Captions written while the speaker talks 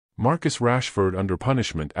Marcus Rashford under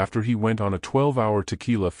punishment after he went on a 12-hour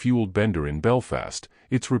tequila-fueled bender in Belfast.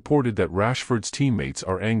 It's reported that Rashford's teammates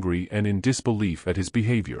are angry and in disbelief at his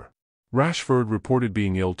behavior. Rashford reported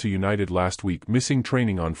being ill to United last week, missing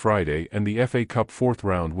training on Friday and the FA Cup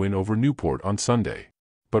fourth-round win over Newport on Sunday.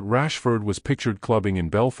 But Rashford was pictured clubbing in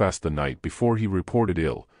Belfast the night before he reported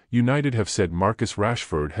ill. United have said Marcus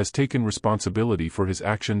Rashford has taken responsibility for his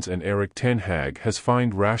actions and Erik ten Hag has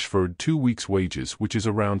fined Rashford 2 weeks' wages, which is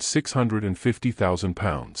around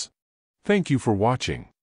 £650,000. Thank you for watching.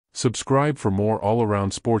 Subscribe for more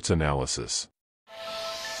all-around sports analysis.